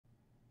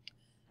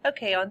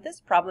Okay, on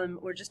this problem,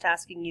 we're just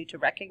asking you to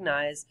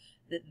recognize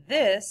that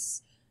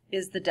this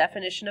is the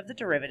definition of the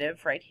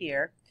derivative right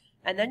here,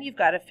 and then you've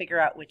got to figure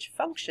out which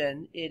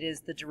function it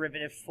is the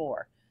derivative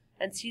for.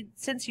 And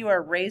since you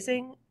are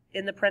raising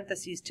in the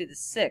parentheses to the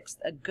sixth,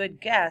 a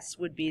good guess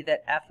would be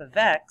that f of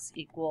x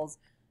equals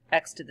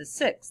x to the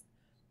sixth.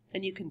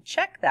 And you can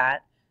check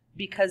that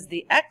because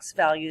the x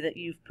value that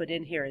you've put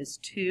in here is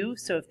 2,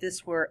 so if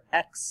this were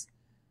x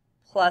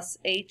plus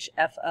h,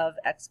 f of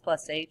x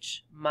plus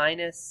h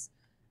minus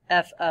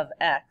f of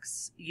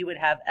x, you would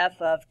have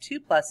f of 2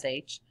 plus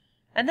h,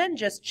 and then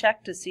just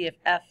check to see if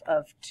f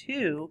of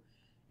 2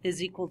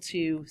 is equal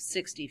to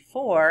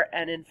 64,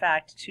 and in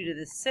fact 2 to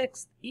the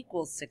 6th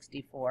equals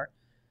 64,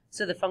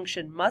 so the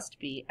function must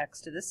be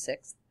x to the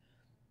 6th.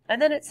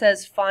 And then it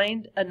says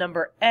find a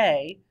number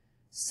a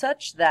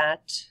such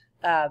that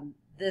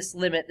this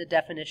limit, the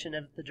definition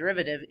of the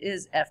derivative,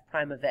 is f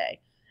prime of a.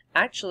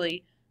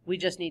 Actually, we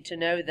just need to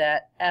know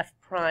that f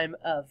prime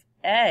of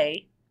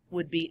a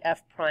would be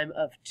f prime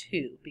of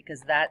 2,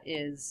 because that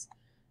is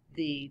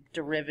the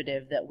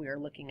derivative that we're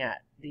looking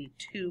at, the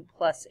 2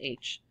 plus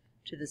h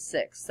to the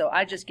 6th. So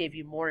I just gave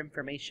you more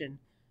information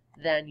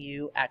than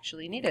you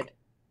actually needed.